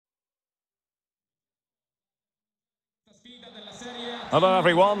Hello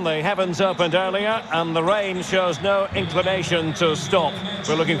everyone, the heavens opened earlier and the rain shows no inclination to stop.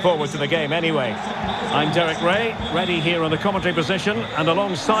 We're looking forward to the game anyway. I'm Derek Ray, ready here in the commentary position, and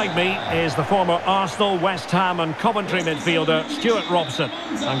alongside me is the former Arsenal, West Ham and Coventry midfielder Stuart Robson.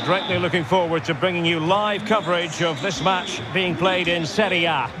 I'm greatly looking forward to bringing you live coverage of this match being played in Serie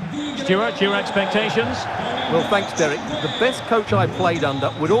A. Stuart, your expectations? Well, thanks Derek. The best coach I played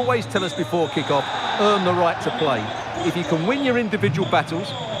under would always tell us before kick-off, earn the right to play. If you can win your individual battles,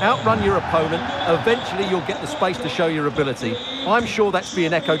 outrun your opponent, eventually you'll get the space to show your ability. I'm sure that's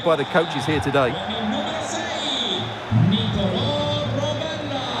being echoed by the coaches here today.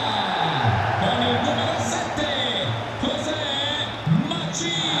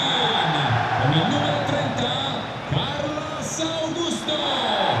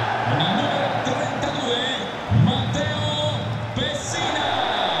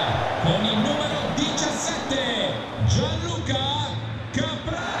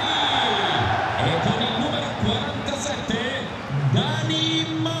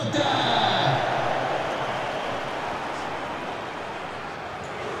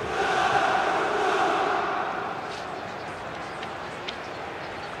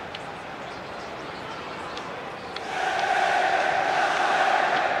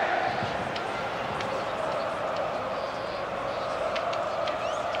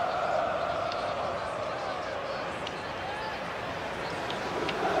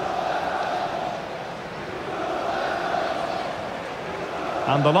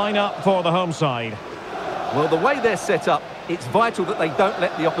 And the lineup for the home side. Well, the way they're set up, it's vital that they don't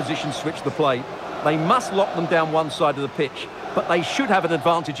let the opposition switch the play. They must lock them down one side of the pitch, but they should have an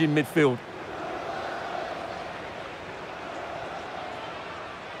advantage in midfield.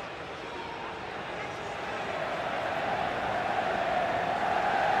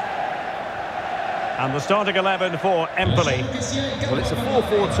 And the starting 11 for Empoli. Well, it's a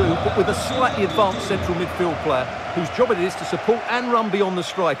 4-4-2, but with a slightly advanced central midfield player whose job it is to support and run beyond the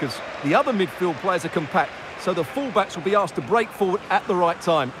strikers. The other midfield players are compact, so the fullbacks will be asked to break forward at the right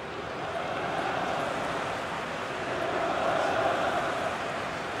time.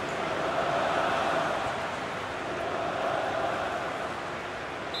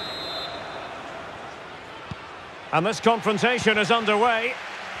 And this confrontation is underway.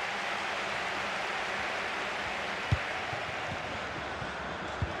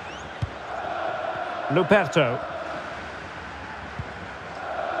 Luperto.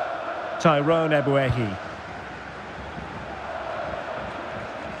 Tyrone Ebuehi.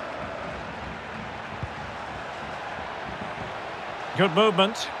 Good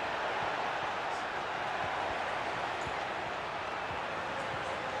movement.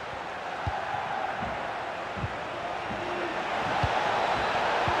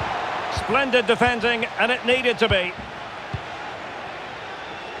 Splendid defending, and it needed to be.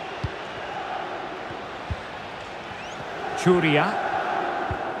 Churia.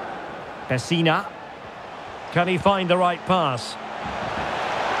 Pessina. Can he find the right pass?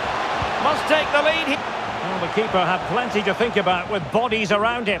 Must take the lead. Well, the keeper had plenty to think about with bodies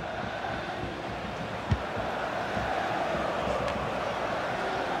around him.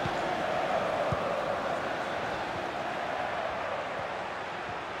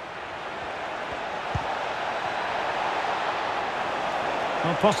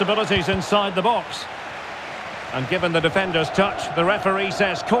 Well, possibilities inside the box. And given the defender's touch, the referee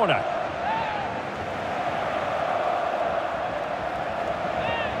says corner.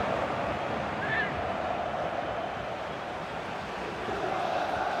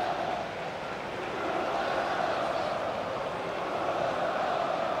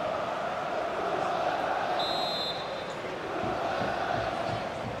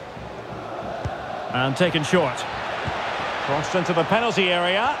 And taken short. Crossed into the penalty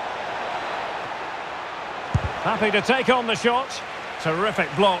area. Happy to take on the shot. Terrific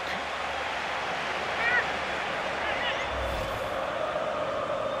block.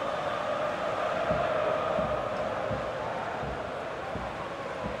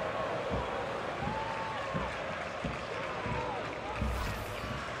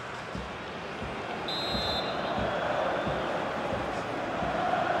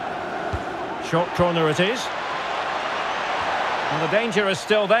 Short corner it is. And the danger is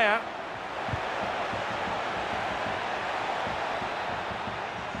still there.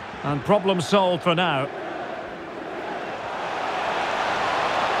 And problem solved for now.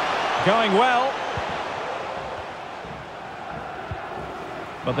 Going well.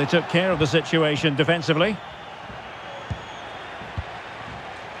 But they took care of the situation defensively.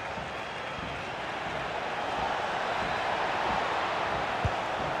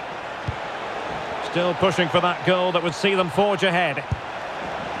 Still pushing for that goal that would see them forge ahead.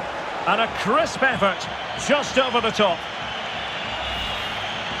 And a crisp effort, just over the top.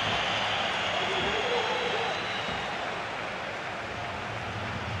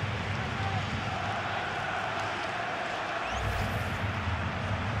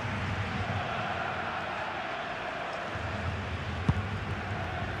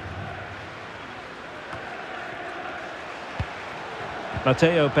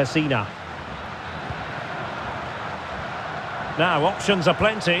 Matteo Pessina. Now, options are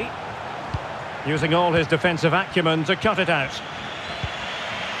plenty. Using all his defensive acumen to cut it out.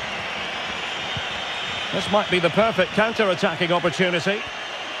 This might be the perfect counter-attacking opportunity.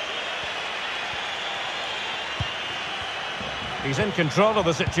 He's in control of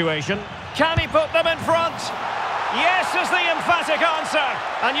the situation. Can he put them in front? Yes is the emphatic answer.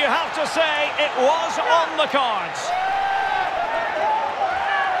 And you have to say it was on the cards.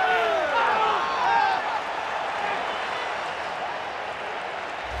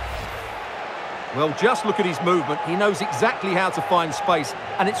 Well, just look at his movement. He knows exactly how to find space,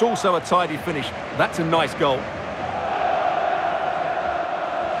 and it's also a tidy finish. That's a nice goal.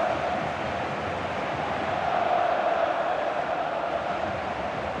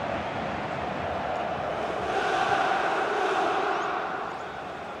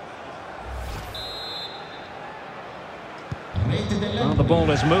 Well, the ball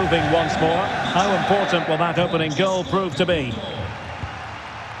is moving once more. How important will that opening goal prove to be?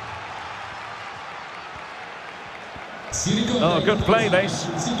 Oh, good play this.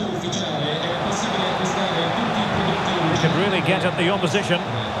 He could really get at the opposition.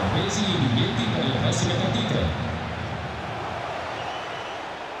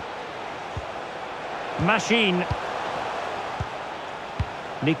 Machine.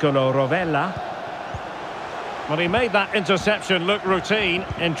 Nicolo Rovella. Well, he made that interception look routine.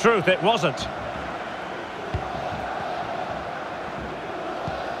 In truth, it wasn't.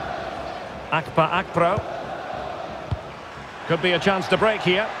 Akpro. Could be a chance to break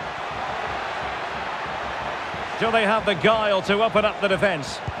here. Do they have the guile to open up the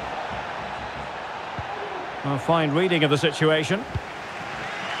defence? A fine reading of the situation.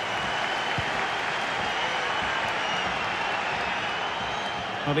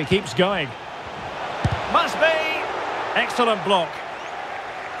 Well, he keeps going. Must be! Excellent block.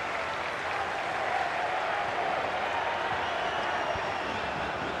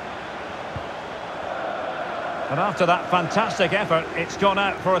 And after that fantastic effort, it's gone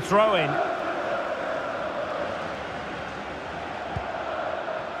out for a throw-in.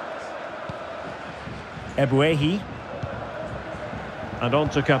 Ebuehi. And on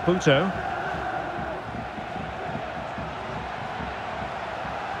to Caputo.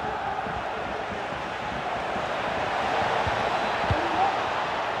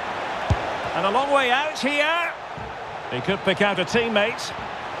 And a long way out here. He could pick out a teammate.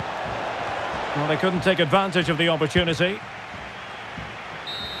 Well, they couldn't take advantage of the opportunity.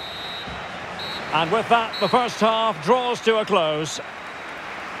 And with that, the first half draws to a close.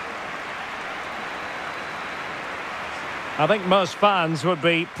 I think most fans would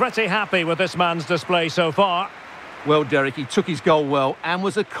be pretty happy with this man's display so far. Well, Derek, he took his goal well and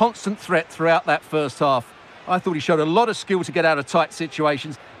was a constant threat throughout that first half. I thought he showed a lot of skill to get out of tight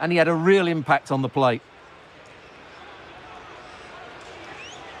situations, and he had a real impact on the plate.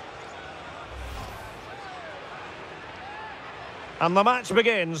 And the match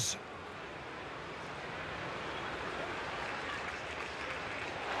begins.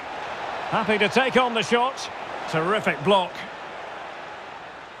 Happy to take on the shot. Terrific block.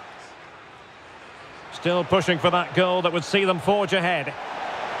 Still pushing for that goal that would see them forge ahead.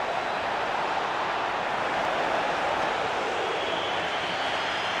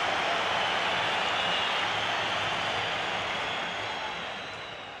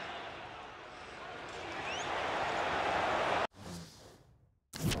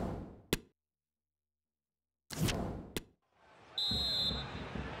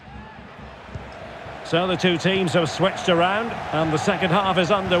 So the two teams have switched around and the second half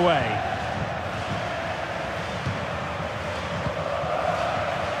is underway.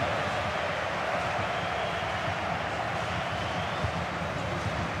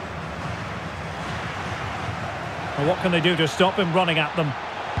 Well, what can they do to stop him running at them?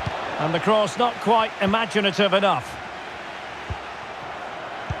 And the cross not quite imaginative enough.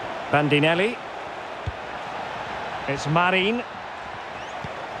 Bandinelli. It's Marin.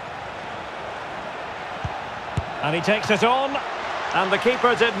 And he takes it on, and the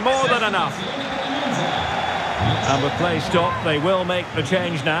keeper did more than enough. And with play stopped, they will make the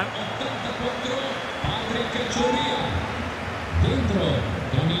change now.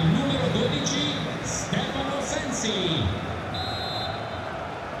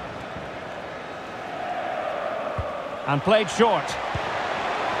 And played short.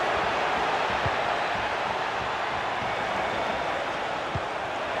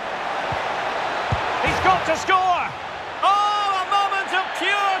 He's got to score! Oh, a moment of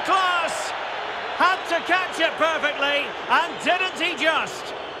pure class! Had to catch it perfectly, and didn't he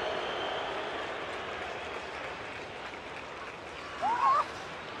just?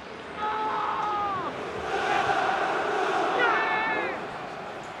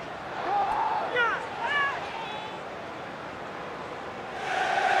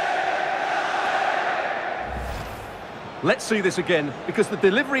 Let's see this again, because the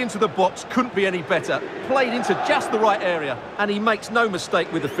delivery into the box couldn't be any better. Played into just the right area, and he makes no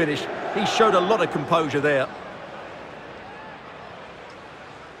mistake with the finish. He showed a lot of composure there.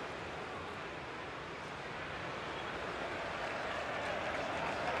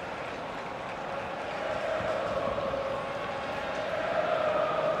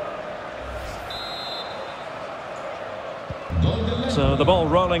 So the ball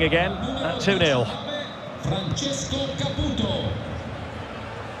rolling again at 2-0. Francesco Caputo.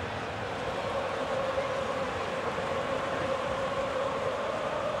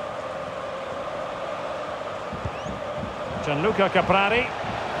 Gianluca Caprari.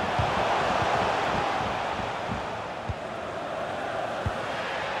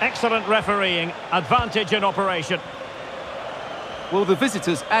 Excellent refereeing, advantage in operation. Well, the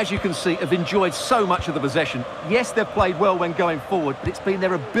visitors, as you can see, have enjoyed so much of the possession. Yes, they've played well when going forward, but it's been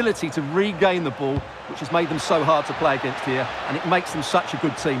their ability to regain the ball which has made them so hard to play against here, and it makes them such a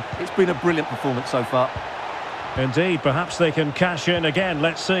good team. It's been a brilliant performance so far. Indeed, perhaps they can cash in again,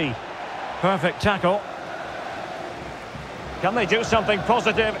 let's see. Perfect tackle. Can they do something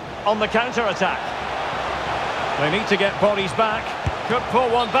positive on the counter-attack? They need to get bodies back. Could pull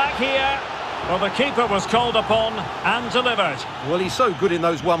one back here. Well, the keeper was called upon and delivered. Well, he's so good in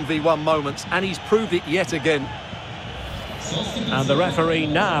those 1v1 moments, and he's proved it yet again. And the referee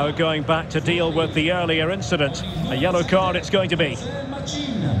now going back to deal with the earlier incident. A yellow card it's going to be.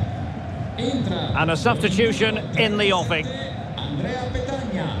 And a substitution in the offing.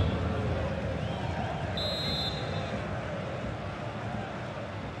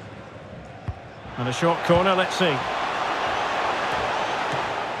 And a short corner, let's see.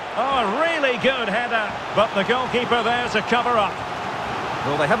 Oh, a really good header, but the goalkeeper there to cover up.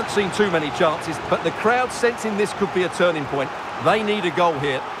 Well, they haven't seen too many chances, but the crowd sensing this could be a turning point. They need a goal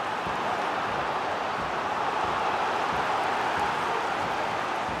here.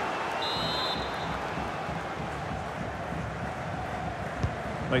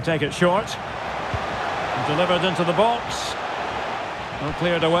 They take it short. Delivered into the box. Well,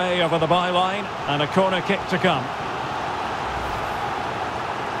 cleared away over the byline, and a corner kick to come.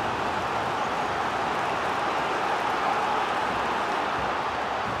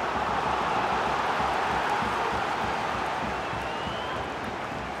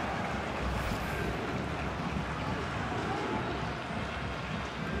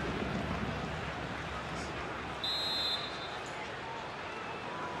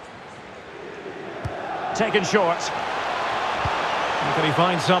 Taken short. Can he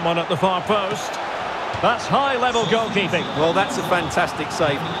find someone at the far post? That's high-level goalkeeping. Well, that's a fantastic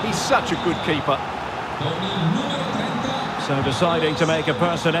save. He's such a good keeper. So deciding to make a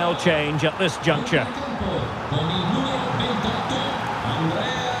personnel change at this juncture.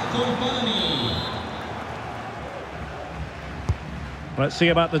 Let's see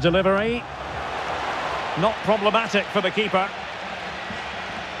about the delivery. Not problematic for the keeper.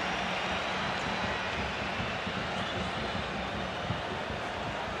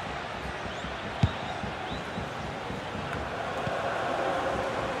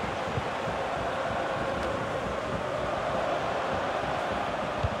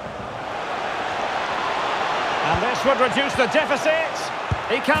 And this would reduce the deficit.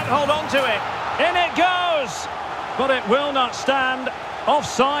 He can't hold on to it. In it goes! But it will not stand.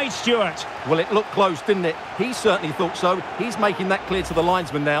 Offside, Stuart. Well, it looked close, didn't it? He certainly thought so. He's making that clear to the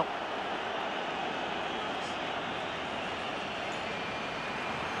linesman now.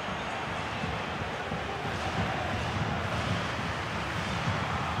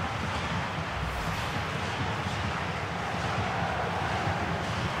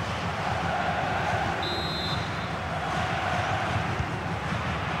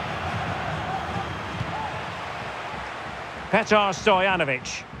 Petar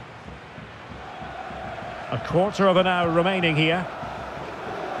Stojanovic. A quarter of an hour remaining here.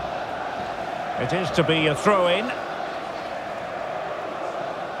 It is to be a throw-in.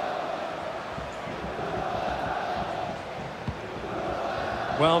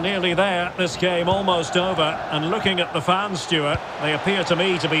 Well, nearly there. This game almost over. And looking at the fans, Stuart, they appear to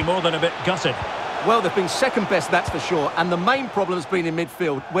me to be more than a bit gutted. Well, they've been second best, that's for sure, and the main problem has been in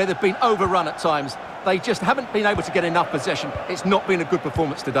midfield, where they've been overrun at times. They just haven't been able to get enough possession. It's not been a good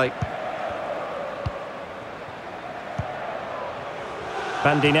performance today.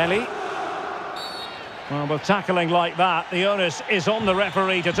 Bandinelli. Well, with tackling like that, the onus is on the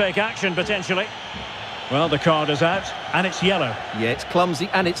referee to take action, potentially. Well, the card is out, and it's yellow. Yeah, it's clumsy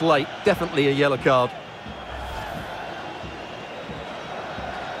and it's late. Definitely a yellow card.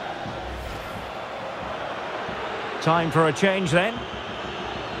 Time for a change then.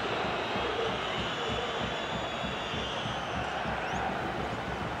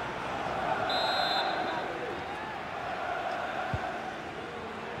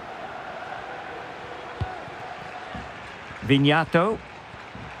 Vignato.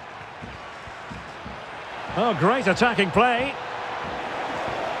 Oh, great attacking play.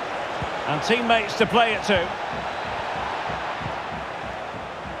 And teammates to play it to.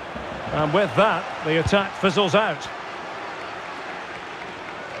 And with that, the attack fizzles out.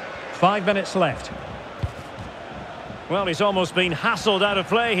 5 minutes left. Well, he's almost been hassled out of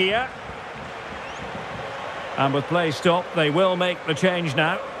play here. And with play stopped, they will make the change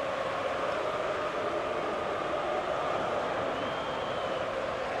now.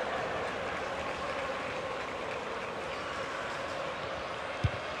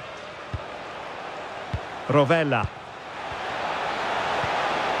 Rovella.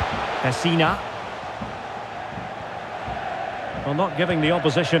 Pessina. Well, not giving the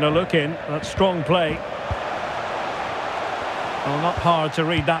opposition a look in. That's strong play. Well, not hard to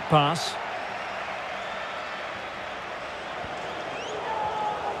read that pass.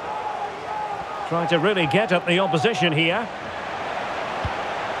 Trying to really get at the opposition here.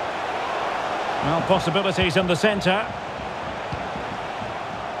 Well, possibilities in the centre.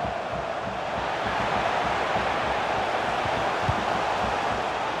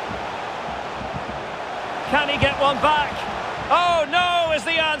 Can he get one back? Oh, no, is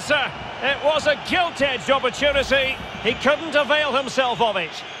the answer. It was a gilt-edged opportunity. He couldn't avail himself of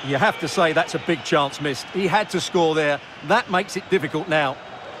it. You have to say that's a big chance missed. He had to score there. That makes it difficult now.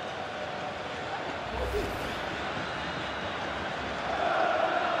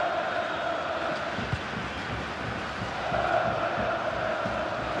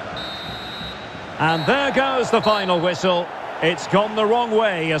 And there goes the final whistle. It's gone the wrong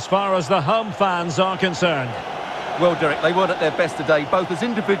way as far as the home fans are concerned. Well, Derek, they weren't at their best today, both as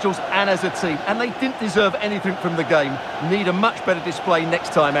individuals and as a team, and they didn't deserve anything from the game. Need a much better display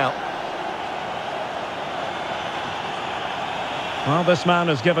next time out. Well, this man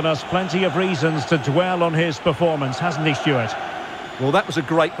has given us plenty of reasons to dwell on his performance, hasn't he, Stuart? Well, that was a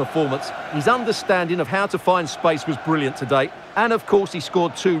great performance. His understanding of how to find space was brilliant today, and of course he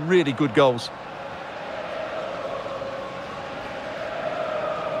scored 2 really good goals.